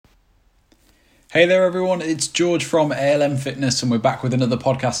Hey there everyone, it's George from ALM Fitness and we're back with another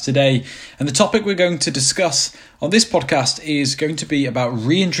podcast today. And the topic we're going to discuss on this podcast is going to be about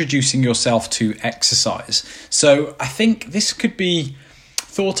reintroducing yourself to exercise. So I think this could be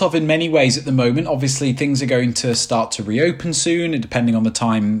thought of in many ways at the moment. Obviously, things are going to start to reopen soon, depending on the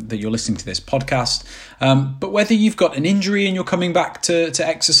time that you're listening to this podcast. But whether you've got an injury and you're coming back to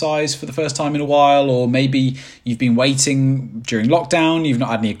exercise for the first time in a while, or maybe you've been waiting during lockdown, you've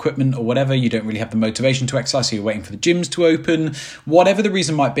not had any equipment or whatever, you don't really have the motivation to exercise, so you're waiting for the gyms to open, whatever the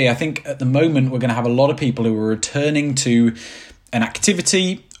reason might be, I think at the moment we're going to have a lot of people who are returning to an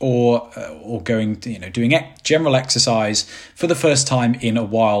activity or going, doing general exercise for the first time in a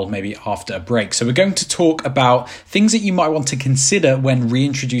while, maybe after a break. So we're going to talk about things that you might want to consider when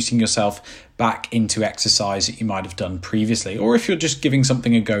reintroducing yourself back into exercise that you might have done previously, or if you're just giving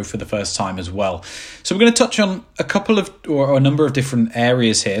something a go for the first time as well. So we're going to touch on a number of different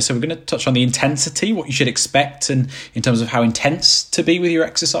areas here. So we're going to touch on the intensity, what you should expect, and in terms of how intense to be with your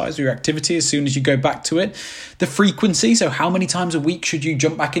exercise or your activity as soon as you go back to it. The frequency, so how many times a week should you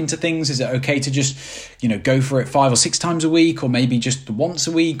jump back into things? Is it okay to just, go for it 5 or 6 times a week, or maybe just once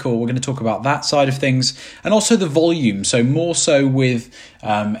a week? Or we're going to talk about that side of things. And also the volume, so more so with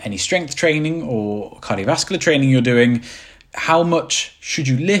any strength training or cardiovascular training you're doing. How much should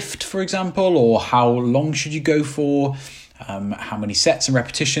you lift, for example, or how long should you go for? How many sets and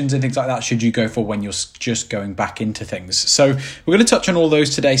repetitions and things like that should you go for when you're just going back into things? So we're going to touch on all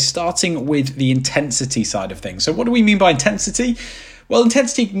those today, starting with the intensity side of things. So what do we mean by intensity? Well,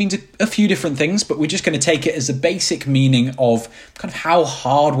 intensity means a few different things, but we're just going to take it as a basic meaning of kind of how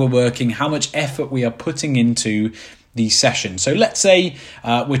hard we're working, how much effort we are putting into these sessions. So let's say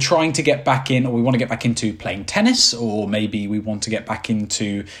we're trying to get back in, or we want to get back into playing tennis, or maybe we want to get back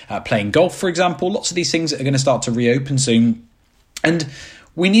into playing golf, for example. Lots of these things that are going to start to reopen soon. And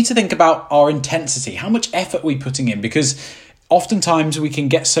we need to think about our intensity, how much effort we're putting in, because oftentimes we can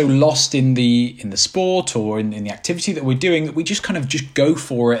get so lost in the sport or in the activity that we're doing that we just kind of just go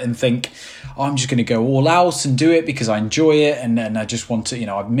for it and think, I'm just going to go all out and do it because I enjoy it and I just want to,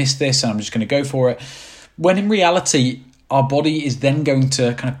 I've missed this and I'm just going to go for it. When in reality, our body is then going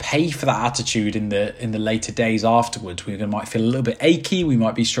to kind of pay for that attitude in the later days afterwards. We might feel a little bit achy. We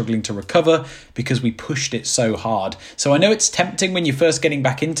might be struggling to recover because we pushed it so hard. So I know it's tempting when you're first getting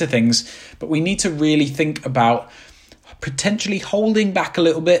back into things, but we need to really think about potentially holding back a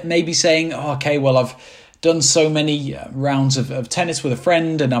little bit, maybe saying, I've done so many rounds of tennis with a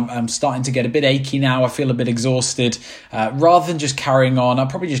friend and I'm starting to get a bit achy now, I feel a bit exhausted. Rather than just carrying on, I'm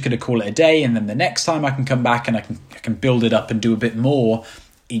probably just going to call it a day, and then the next time I can come back and I can build it up and do a bit more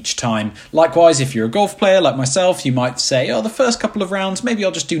each time. Likewise, if you're a golf player like myself, you might say, the first couple of rounds, maybe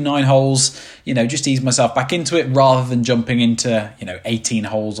I'll just do 9 holes, just ease myself back into it rather than jumping into, 18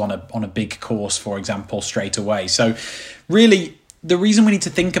 holes on a big course, for example, straight away. So really, the reason we need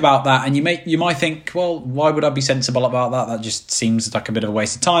to think about that, and you might think, well, why would I be sensible about that? That just seems like a bit of a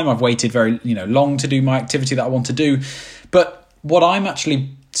waste of time. I've waited very long to do my activity that I want to do. But what I'm actually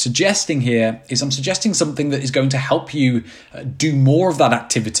suggesting here is I'm suggesting something that is going to help you do more of that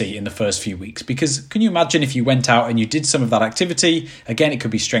activity in the first few weeks. Because can you imagine if you went out and you did some of that activity? Again, it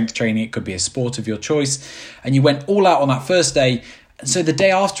could be strength training, it could be a sport of your choice, and you went all out on that first day. And so the day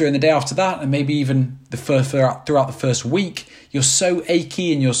after and the day after that, and maybe even throughout the first week, you're so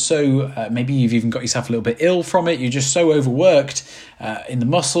achy and you're so, maybe you've even got yourself a little bit ill from it. You're just so overworked in the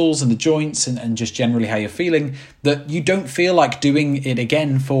muscles and the joints and just generally how you're feeling that you don't feel like doing it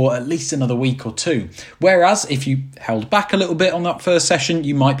again for at least another week or 2. Whereas if you held back a little bit on that first session,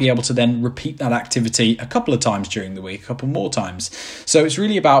 you might be able to then repeat that activity a couple of times during the week, a couple more times. So it's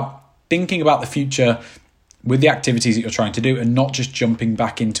really about thinking about the future with the activities that you're trying to do and not just jumping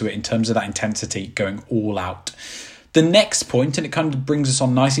back into it in terms of that intensity, going all out. The next point, and it kind of brings us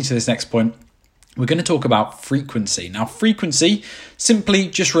on nicely to this next point, we're going to talk about frequency. Now, frequency simply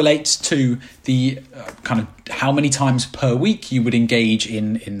just relates to the kind of how many times per week you would engage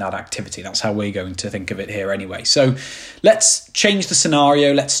in that activity. That's how we're going to think of it here anyway. So let's change the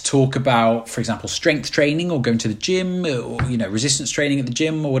scenario. Let's talk about, for example, strength training or going to the gym or, resistance training at the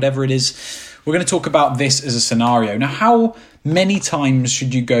gym or whatever it is. We're going to talk about this as a scenario. Now, how many times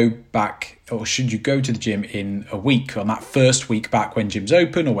should you go back or should you go to the gym in a week, on that first week back when gyms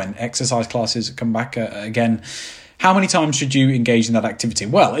open or when exercise classes come back again? How many times should you engage in that activity?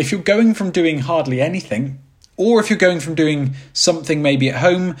 Well, if you're going from doing hardly anything, or if you're going from doing something maybe at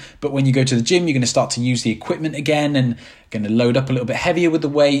home, but when you go to the gym, you're going to start to use the equipment again and going to load up a little bit heavier with the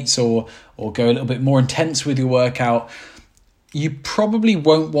weights or go a little bit more intense with your workout. you probably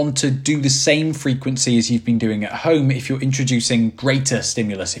won't want to do the same frequency as you've been doing at home if you're introducing greater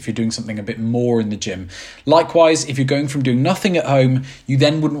stimulus, if you're doing something a bit more in the gym. Likewise, if you're going from doing nothing at home, you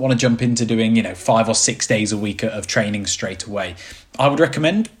then wouldn't want to jump into doing, 5 or 6 days a week of training straight away. I would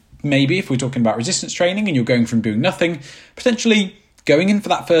recommend, maybe if we're talking about resistance training and you're going from doing nothing, potentially going in for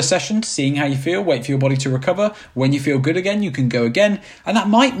that first session, seeing how you feel, wait for your body to recover. When you feel good again, you can go again. And that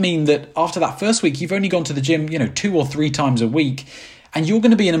might mean that after that first week, you've only gone to the gym, 2 or 3 times a week. And you're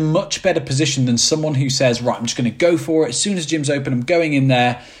going to be in a much better position than someone who says, right, I'm just going to go for it. As soon as gym's open, I'm going in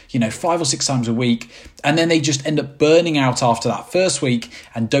there, 5 or 6 times a week. And then they just end up burning out after that first week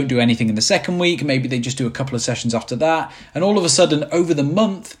and don't do anything in the second week. Maybe they just do a couple of sessions after that. And all of a sudden, over the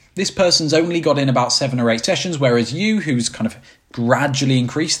month, this person's only got in about 7 or 8 sessions, whereas you, who's kind of gradually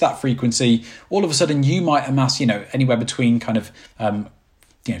increased that frequency, all of a sudden you might amass, anywhere between kind of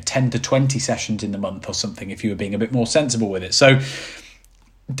 10 to 20 sessions in the month or something, if you were being a bit more sensible with it. So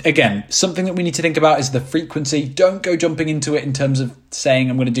again, something that we need to think about is the frequency. Don't go jumping into it in terms of saying,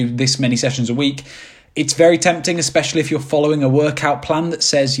 I'm going to do this many sessions a week. It's very tempting, especially if you're following a workout plan that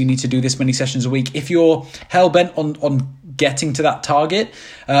says you need to do this many sessions a week. If you're hell-bent on getting to that target,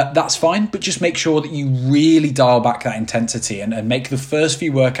 that's fine, but just make sure that you really dial back that intensity and make the first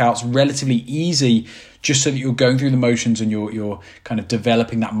few workouts relatively easy, just so that you're going through the motions and you're kind of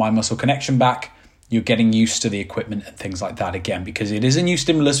developing that mind-muscle connection back. You're getting used to the equipment and things like that again, because it is a new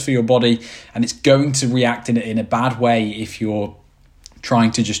stimulus for your body and it's going to react in a bad way if you're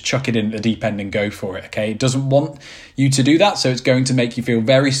trying to just chuck it in at the deep end and go for it, okay? It doesn't want you to do that, so it's going to make you feel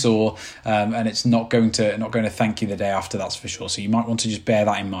very sore, and it's not going to thank you the day after, that's for sure. So you might want to just bear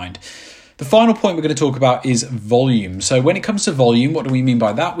that in mind. The final point we're going to talk about is volume. So when it comes to volume, what do we mean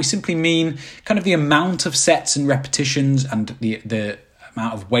by that? We simply mean kind of the amount of sets and repetitions and the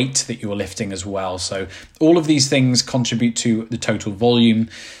amount of weight that you're lifting as well. So all of these things contribute to the total volume.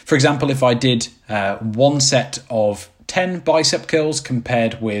 For example, if I did 1 set of 10 bicep curls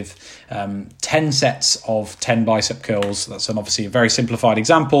compared with 10 sets of 10 bicep curls. That's obviously a very simplified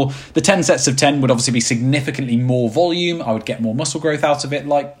example. The 10 sets of 10 would obviously be significantly more volume. I would get more muscle growth out of it,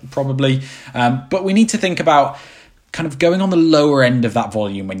 probably. But we need to think about kind of going on the lower end of that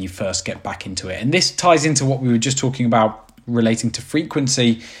volume when you first get back into it. And this ties into what we were just talking about relating to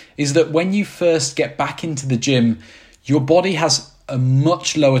frequency, is that when you first get back into the gym, your body has a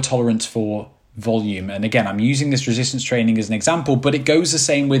much lower tolerance for volume. And again, I'm using this resistance training as an example, but it goes the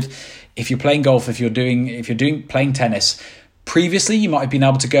same with if you're playing golf, if you're playing tennis. Previously, you might have been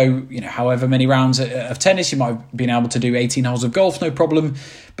able to go, however many rounds of tennis, you might have been able to do 18 holes of golf, no problem.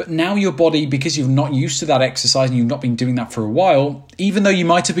 But now your body, because you're not used to that exercise and you've not been doing that for a while, even though you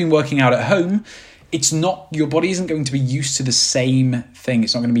might have been working out at home, your body isn't going to be used to the same thing.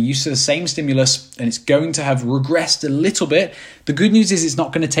 It's not going to be used to the same stimulus, and it's going to have regressed a little bit. The good news is it's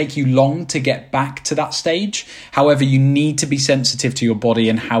not going to take you long to get back to that stage. However, you need to be sensitive to your body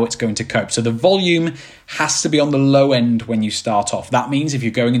and how it's going to cope. So the volume has to be on the low end when you start off. That means if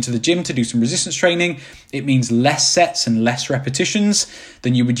you're going into the gym to do some resistance training, it means less sets and less repetitions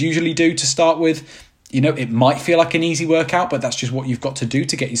than you would usually do to start with. It might feel like an easy workout, but that's just what you've got to do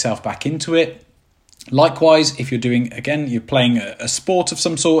to get yourself back into it. Likewise, if you're playing a sport of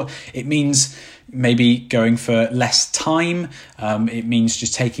some sort, it means maybe going for less time. It means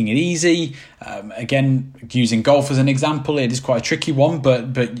just taking it easy. Again, using golf as an example, it is quite a tricky one,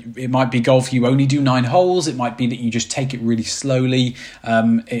 but it might be golf, you only do 9 holes. It might be that you just take it really slowly.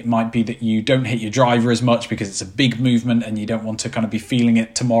 It might be that you don't hit your driver as much because it's a big movement and you don't want to kind of be feeling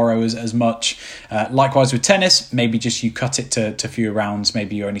it tomorrow as much. Likewise with tennis, maybe just you cut it to fewer rounds.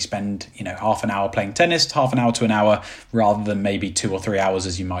 Maybe you only spend half an hour playing tennis, half an hour to an hour, rather than maybe 2 or 3 hours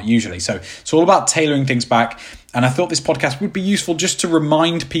as you might usually. So it's all about tailoring things back. And I thought this podcast would be useful just to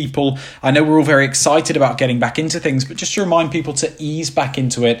remind people. I know we're all very excited about getting back into things, but just to remind people to ease back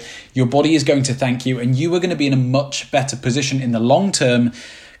into it. Your body is going to thank you, and you are going to be in a much better position in the long term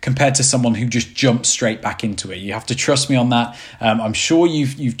compared to someone who just jumps straight back into it. You have to trust me on that. I'm sure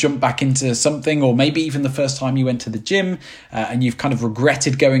you've jumped back into something, or maybe even the first time you went to the gym and you've kind of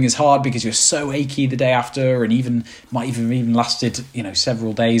regretted going as hard because you're so achy the day after, and might even lasted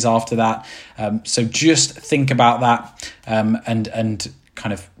several days after that. So just think about that and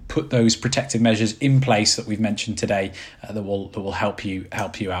kind of put those protective measures in place that we've mentioned today that will help you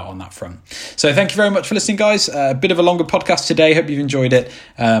out on that front. So thank you very much for listening, guys. A bit of a longer podcast today. Hope you've enjoyed it,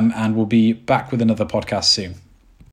 and we'll be back with another podcast soon.